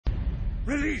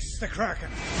Release the Kraken!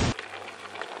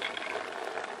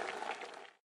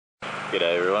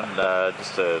 G'day everyone,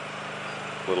 just a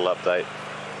little update.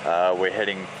 We're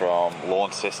heading from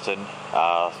Launceston.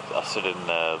 I said in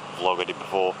the vlog I did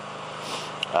before,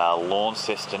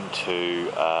 Launceston to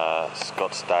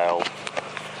Scottsdale,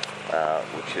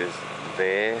 which is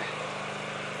there.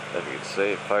 If you can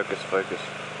see it, focus.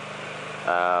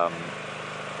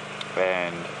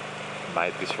 And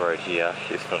mate, this road here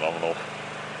is phenomenal.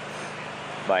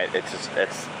 Mate,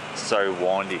 it's so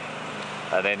windy.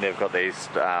 And then they've got these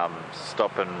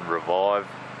stop and revive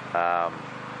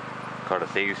kind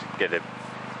of things. Get a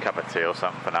cup of tea or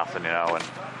something for nothing, and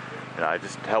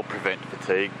just help prevent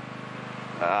fatigue.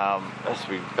 That's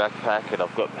my backpack, and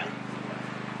I've got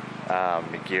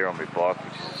my gear on my bike,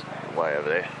 which is way over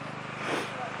there.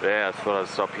 Yeah, I thought I'd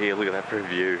stop here. Look at that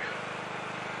view.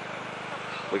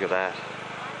 Look at that.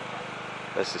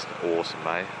 That's just awesome,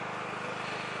 mate.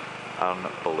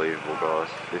 Unbelievable, guys.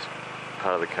 This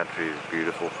part of the country is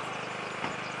beautiful.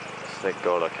 Thank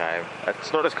God I came.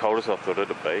 It's not as cold as I thought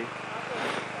it'd be.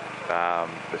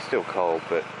 It's still cold,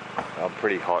 but I'm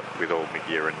pretty hot with all my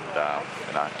gear, and I've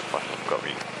got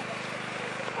my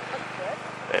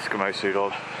Eskimo suit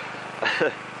on.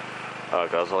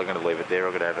 Alright guys, I'm going to leave it there.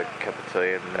 I'm going to have a cup of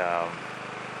tea and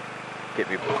get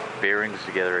my bearings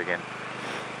together again.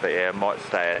 But yeah, I might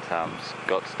stay at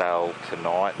Scottsdale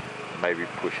tonight, maybe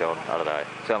push on, I don't know.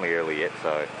 It's only early yet, so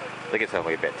I think it's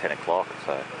only about 10 o'clock,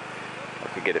 so I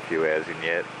could get a few hours in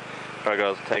yet. Alright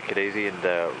guys, take it easy and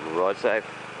ride safe.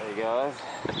 There you guys.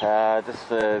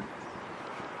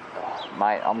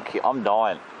 Mate, I'm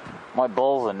dying. My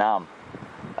balls are numb.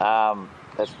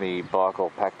 That's me bike all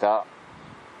packed up.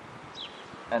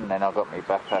 And then I've got my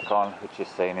backpack on, which you've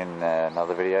seen in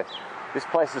another video. This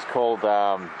place is called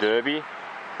Derby.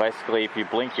 Basically, if you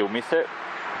blink, you'll miss it.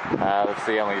 That's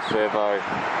the only servo in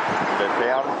the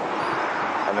town.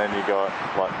 And then you got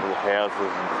like little houses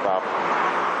and stuff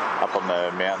up on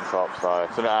the mountaintop. So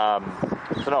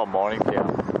it's an old mining town.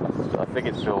 I think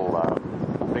it's still, I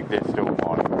think there's still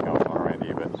mining going on around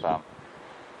here. But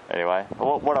anyway,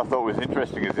 what I thought was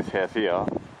interesting is this house here.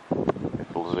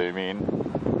 If we'll zoom in,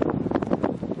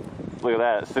 look at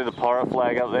that. See the pirate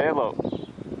flag up there? Look,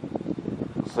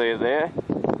 see it there?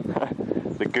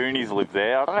 The Goonies live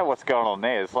there. I don't know what's going on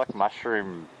there. It's like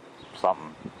mushroom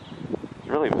something. It's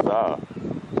really bizarre.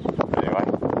 Anyway,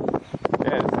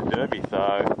 yeah, it's the Derby,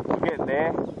 so we're getting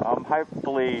there. We'll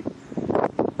hopefully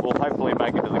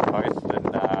make it to the coast.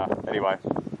 And anyway,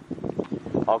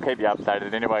 I'll keep you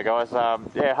updated. Anyway, guys,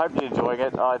 yeah, hope you're enjoying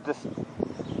it. I'm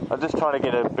just trying to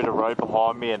get a bit of road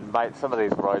behind me, and mate, some of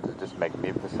these roads are just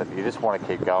magnificent. You just want to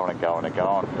keep going and going and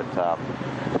going. But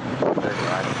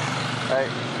anyway, hey.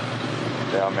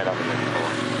 Yeah, I met up with them before.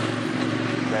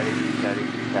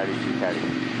 Caddy.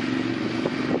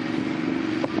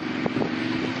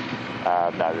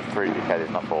 No, there's 3 Ducatis,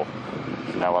 not 4.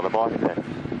 There's no other bike there.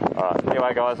 Alright,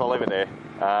 anyway guys, I'll leave it there.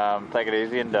 Take it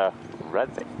easy and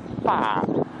ride safe.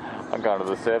 I'm going to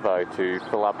the servo to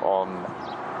fill up on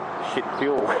shit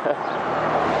fuel.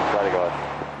 Later guys.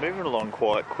 Moving along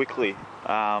quite quickly.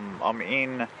 I'm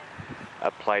in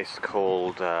a place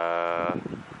called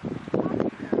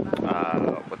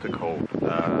what's it called?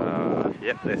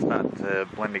 Yep, they're starting to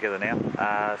blend together now.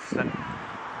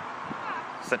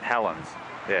 St. Helens.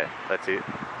 Yeah, that's it.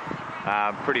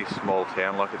 Pretty small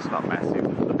town, like it's not massive.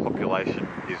 The population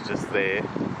is just there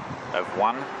of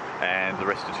 1, and the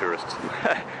rest are tourists.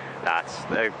 It's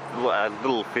a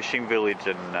little fishing village,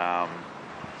 and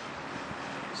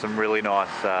some really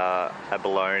nice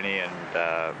abalone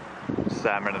and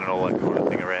salmon and all that kind of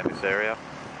thing around this area.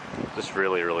 Just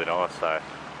really, really nice. So.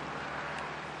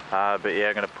 But yeah,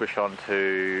 I'm going to push on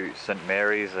to St.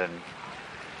 Mary's and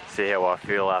see how I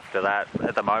feel after that.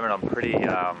 At the moment I'm pretty,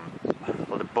 well,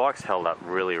 the bike's held up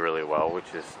really, really well,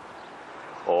 which is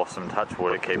awesome. Touch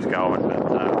wood, it keeps going, but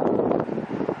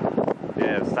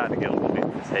yeah, I'm starting to get a little bit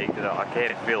fatigued. I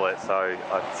can feel it, so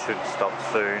I should stop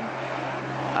soon.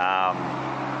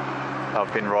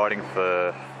 I've been riding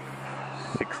for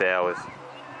 6 hours,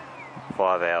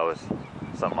 5 hours.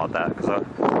 Something like that, because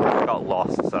I got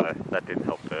lost, so that didn't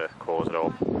help the cause at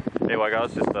all. Anyway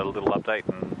guys, just a little update,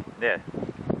 and yeah,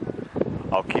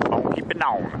 I'll keep on keeping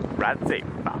on. Right safe.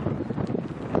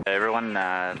 Hey everyone,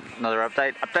 another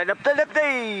update.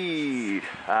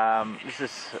 This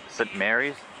is St.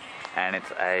 Mary's, and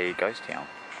it's a ghost town.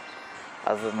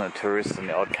 Other than the tourists and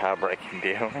the odd car breaking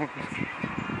down,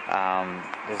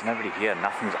 there's nobody here.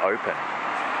 Nothing's open.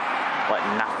 Like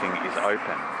nothing is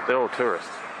open. They're all tourists.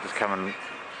 Just coming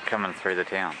through the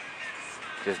town.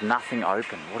 There's nothing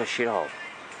open. What a shithole.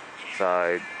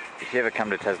 So if you ever come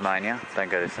to Tasmania, don't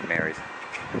go to St Mary's.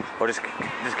 Or just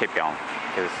keep going.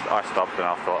 Because I stopped and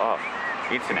I thought, oh,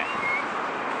 internet.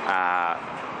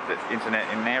 The internet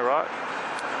in there, right?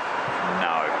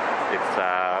 No,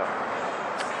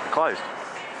 it's closed.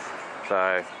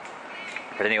 So,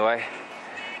 but anyway,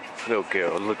 little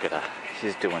girl, look at her.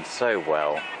 She's doing so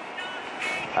well.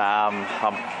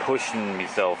 I'm pushing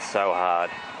myself so hard.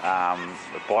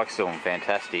 The bike's doing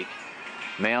fantastic.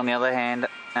 Me, on the other hand,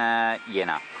 yeah,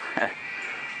 no.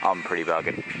 I'm pretty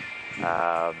buggered.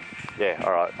 Yeah,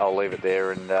 alright, I'll leave it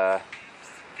there and I'll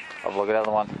vlog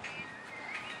another one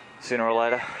sooner or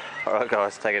later. Alright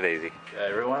guys, take it easy. Okay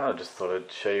everyone, I just thought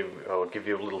I'd show you, I would give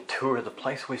you a little tour of the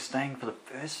place we're staying for the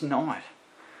first night.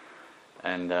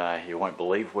 And you won't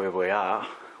believe where we are.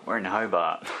 We're in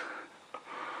Hobart.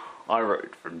 I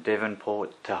rode from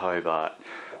Devonport to Hobart.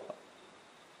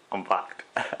 I'm fucked.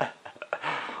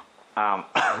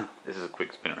 This is a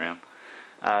quick spin around.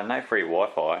 No free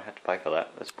Wi-Fi, I had to pay for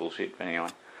that. That's bullshit, but anyway.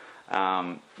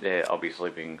 Yeah, I'll be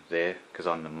sleeping there because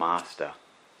I'm the master.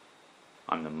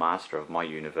 I'm the master of my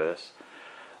universe.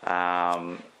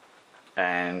 And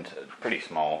pretty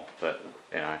small, but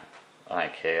you know, I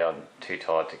don't care. I'm too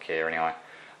tired to care anyway.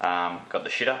 Got the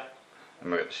shitter,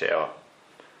 and we've got the shower.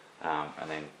 And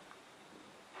then,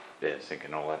 yeah, sink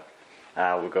and all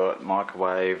that. We've got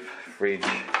microwave, fridge,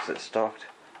 is it stocked?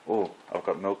 Oh, I've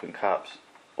got milk and cups.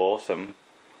 Awesome.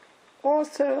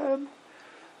 Awesome!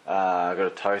 I've got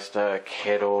a toaster,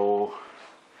 kettle.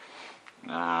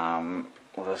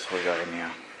 What else we got in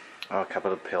here? Oh, a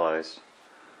couple of pillows.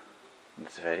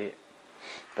 That's about it.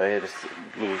 But yeah, just a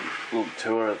little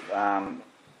tour of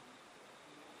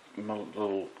my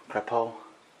little prep hole.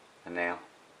 And now.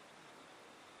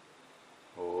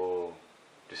 Oh,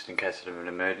 just in case of an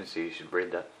emergency, you should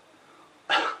read that.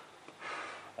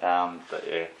 But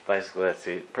yeah, basically that's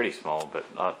it. Pretty small, but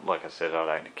like I said, I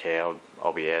don't care.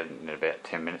 I'll be out in about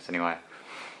 10 minutes anyway.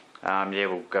 Yeah,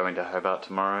 we'll go into Hobart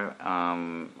tomorrow.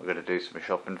 We're going to do some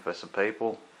shopping for some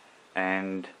people.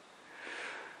 And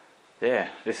yeah,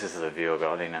 this is the view I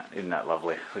got, isn't that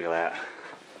lovely? Look at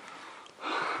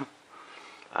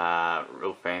that.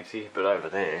 Real fancy, but over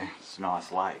there, it's a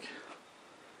nice lake.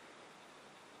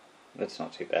 That's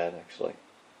not too bad actually.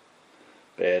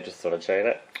 But yeah, just thought I'd show you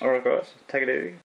that. Alright guys, take it easy.